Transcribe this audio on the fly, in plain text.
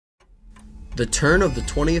The turn of the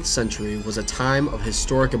 20th century was a time of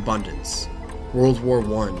historic abundance. World War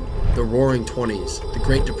I, the Roaring Twenties, the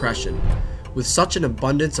Great Depression. With such an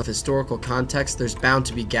abundance of historical context, there's bound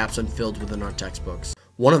to be gaps unfilled within our textbooks.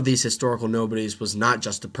 One of these historical nobodies was not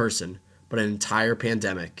just a person, but an entire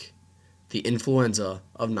pandemic. The influenza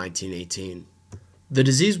of 1918. The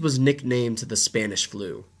disease was nicknamed the Spanish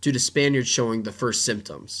flu, due to Spaniards showing the first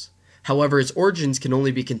symptoms. However, its origins can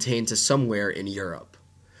only be contained to somewhere in Europe.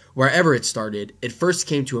 Wherever it started, it first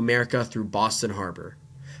came to America through Boston Harbor.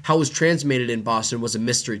 How it was transmitted in Boston was a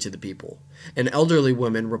mystery to the people. An elderly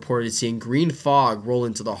woman reported seeing green fog roll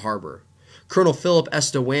into the harbor. Colonel Philip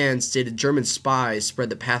Edwin stated German spies spread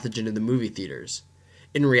the pathogen in the movie theaters.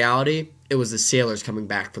 In reality, it was the sailors coming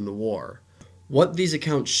back from the war. What these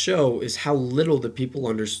accounts show is how little the people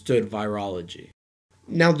understood virology.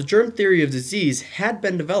 Now, the germ theory of disease had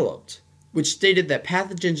been developed, which stated that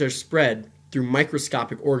pathogens are spread through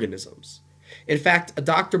microscopic organisms. In fact, a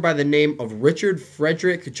doctor by the name of Richard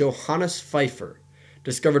Frederick Johannes Pfeiffer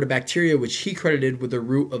discovered a bacteria which he credited with the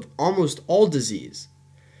root of almost all disease.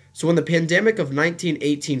 So when the pandemic of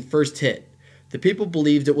 1918 first hit, the people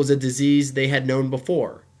believed it was a disease they had known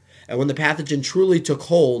before. And when the pathogen truly took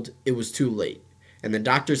hold, it was too late. And the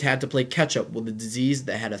doctors had to play catch-up with a disease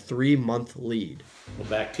that had a 3-month lead. Well,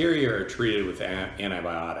 bacteria are treated with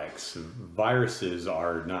antibiotics. Viruses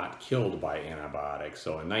are not killed by antibiotics.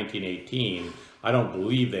 So in 1918, I don't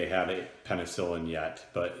believe they had a penicillin yet,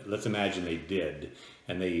 but let's imagine they did.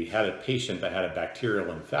 And they had a patient that had a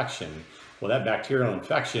bacterial infection. Well, that bacterial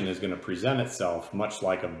infection is going to present itself much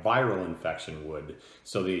like a viral infection would.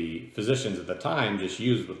 So the physicians at the time just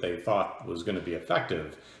used what they thought was going to be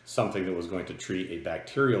effective, something that was going to treat a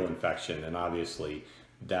bacterial infection, and obviously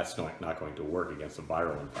that's not going to work against a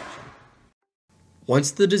viral infection. Once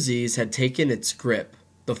the disease had taken its grip,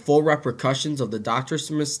 the full repercussions of the doctor's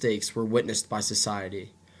mistakes were witnessed by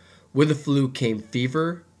society. With the flu came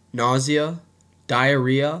fever, nausea,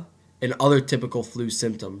 diarrhea, and other typical flu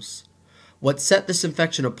symptoms. What set this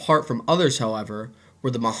infection apart from others, however, were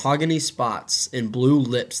the mahogany spots and blue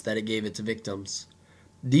lips that it gave its victims.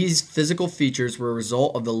 These physical features were a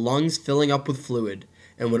result of the lungs filling up with fluid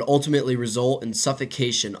and would ultimately result in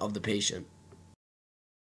suffocation of the patient.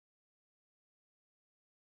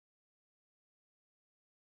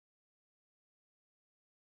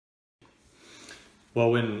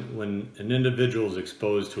 Well, when an individual is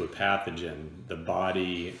exposed to a pathogen, the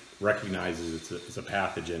body recognizes it's a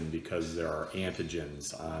pathogen because there are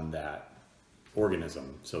antigens on that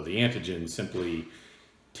organism. So the antigen simply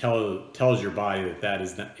tells your body that that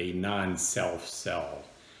is a non-self cell.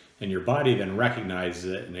 And your body then recognizes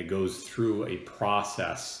it, and it goes through a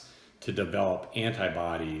process to develop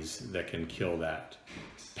antibodies that can kill that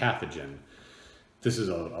pathogen. This is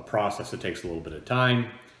a process that takes a little bit of time.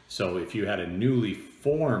 So if you had a newly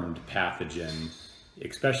formed pathogen,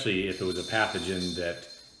 especially if it was a pathogen that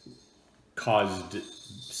caused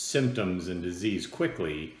symptoms and disease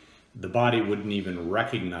quickly, the body wouldn't even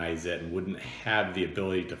recognize it and wouldn't have the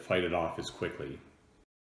ability to fight it off as quickly.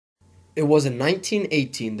 It was in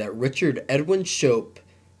 1918 that Richard Edwin Shope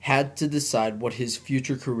had to decide what his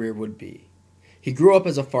future career would be. He grew up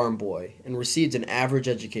as a farm boy and received an average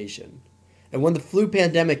education. And when the flu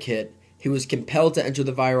pandemic hit, he was compelled to enter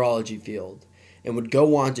the virology field and would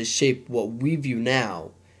go on to shape what we view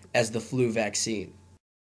now as the flu vaccine.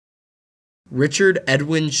 Richard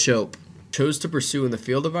Edwin Shope chose to pursue in the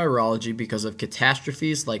field of virology because of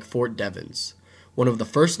catastrophes like Fort Devens. One of the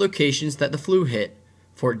first locations that the flu hit,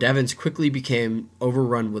 Fort Devens quickly became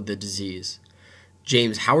overrun with the disease.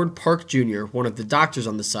 James Howard Park Jr., one of the doctors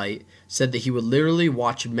on the site, said that he would literally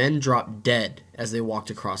watch men drop dead as they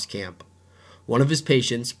walked across camp. One of his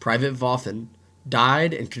patients, Private Vaughn,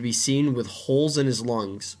 died and could be seen with holes in his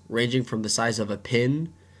lungs ranging from the size of a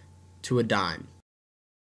pin to a dime.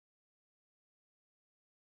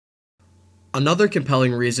 Another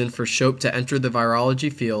compelling reason for Shope to enter the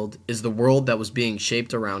virology field is the world that was being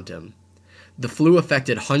shaped around him. The flu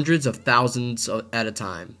affected hundreds of thousands at a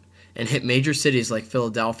time and hit major cities like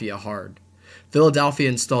Philadelphia hard. Philadelphia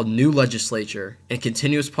installed new legislature and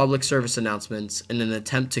continuous public service announcements in an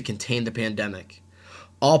attempt to contain the pandemic.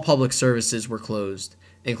 All public services were closed,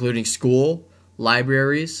 including school,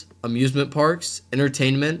 libraries, amusement parks,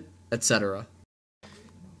 entertainment, etc.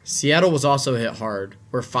 Seattle was also hit hard,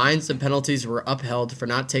 where fines and penalties were upheld for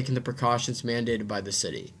not taking the precautions mandated by the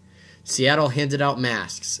city. Seattle handed out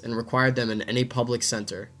masks and required them in any public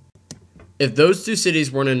center. If those two cities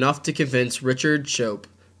weren't enough to convince Richard Shope,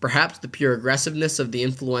 perhaps the pure aggressiveness of the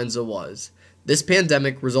influenza was. This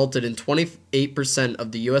pandemic resulted in 28%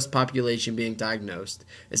 of the U.S. population being diagnosed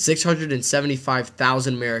and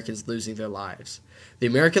 675,000 Americans losing their lives. The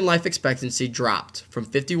American life expectancy dropped from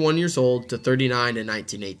 51 years old to 39 in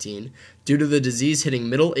 1918 due to the disease hitting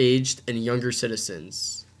middle-aged and younger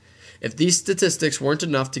citizens. If these statistics weren't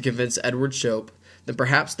enough to convince Edward Shope, then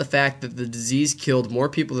perhaps the fact that the disease killed more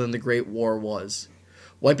people than the Great War was.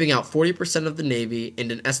 Wiping out 40% of the Navy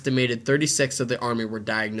and an estimated 36 of the Army were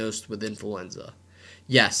diagnosed with influenza.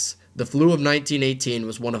 Yes, the flu of 1918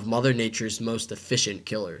 was one of Mother Nature's most efficient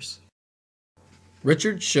killers.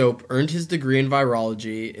 Richard Shope earned his degree in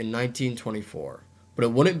virology in 1924, but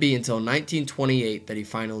it wouldn't be until 1928 that he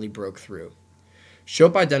finally broke through.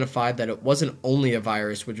 Shope identified that it wasn't only a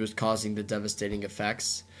virus which was causing the devastating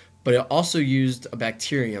effects, but it also used a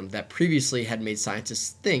bacterium that previously had made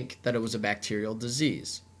scientists think that it was a bacterial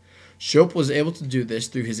disease. Shope was able to do this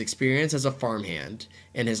through his experience as a farmhand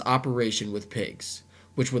and his operation with pigs,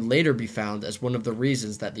 which would later be found as one of the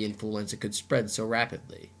reasons that the influenza could spread so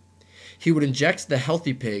rapidly. He would inject the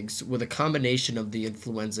healthy pigs with a combination of the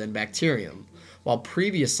influenza and bacterium, while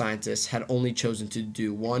previous scientists had only chosen to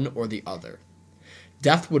do one or the other.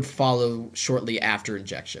 Death would follow shortly after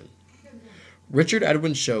injection. Richard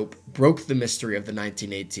Edwin Shope broke the mystery of the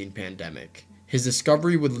 1918 pandemic. His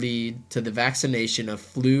discovery would lead to the vaccination of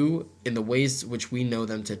flu in the ways which we know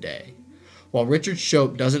them today. While Richard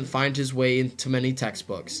Shope doesn't find his way into many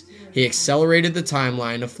textbooks, he accelerated the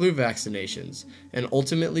timeline of flu vaccinations and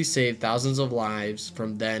ultimately saved thousands of lives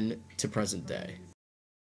from then to present day.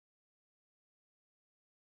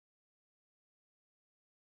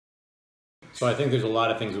 So I think there's a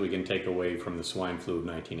lot of things that we can take away from the swine flu of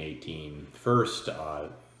 1918. First,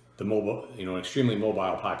 the extremely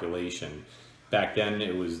mobile population. Back then,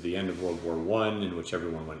 it was the end of World War I, in which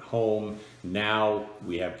everyone went home. Now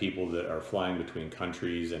we have people that are flying between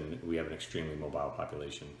countries, and we have an extremely mobile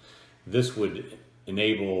population. This would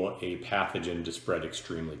enable a pathogen to spread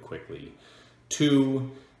extremely quickly.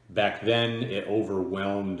 Two, back then, it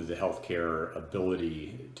overwhelmed the healthcare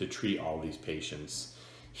ability to treat all these patients.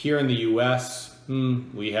 Here in the US,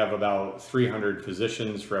 we have about 300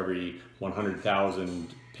 physicians for every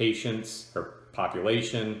 100,000 patients or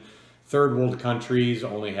population. Third world countries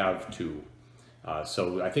only have 2.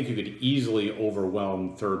 So I think you could easily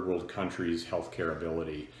overwhelm third world countries' healthcare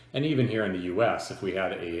ability. And even here in the US, if we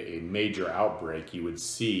had a major outbreak, you would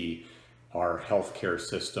see our healthcare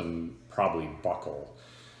system probably buckle.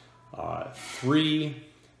 3,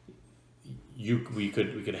 we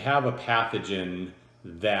could have a pathogen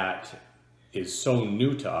that is so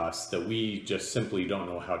new to us that we just simply don't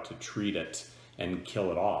know how to treat it and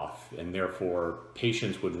kill it off, and therefore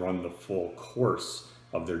patients would run the full course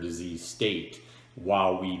of their disease state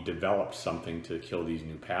while we developed something to kill these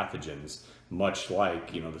new pathogens, much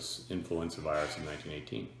like this influenza virus in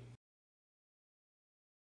 1918.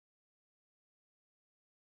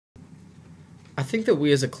 I think that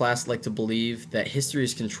we as a class like to believe that history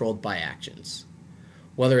is controlled by actions.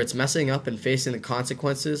 Whether it's messing up and facing the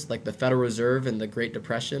consequences like the Federal Reserve and the Great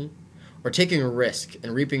Depression, or taking a risk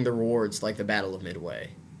and reaping the rewards like the Battle of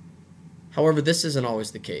Midway. However, this isn't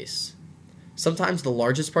always the case. Sometimes the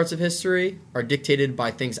largest parts of history are dictated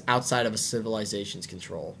by things outside of a civilization's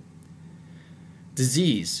control.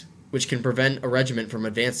 Disease, which can prevent a regiment from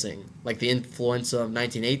advancing, like the influenza of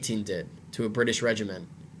 1918 did to a British regiment,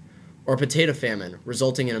 or a potato famine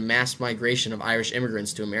resulting in a mass migration of Irish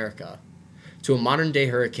immigrants to America, to a modern-day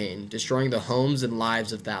hurricane destroying the homes and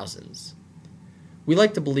lives of thousands. We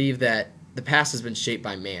like to believe that the past has been shaped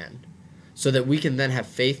by man, so that we can then have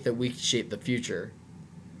faith that we can shape the future.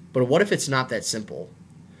 But what if it's not that simple?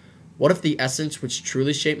 What if the essence which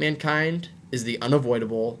truly shaped mankind is the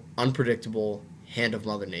unavoidable, unpredictable hand of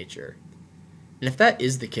Mother Nature? And if that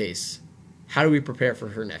is the case, how do we prepare for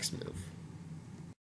her next move?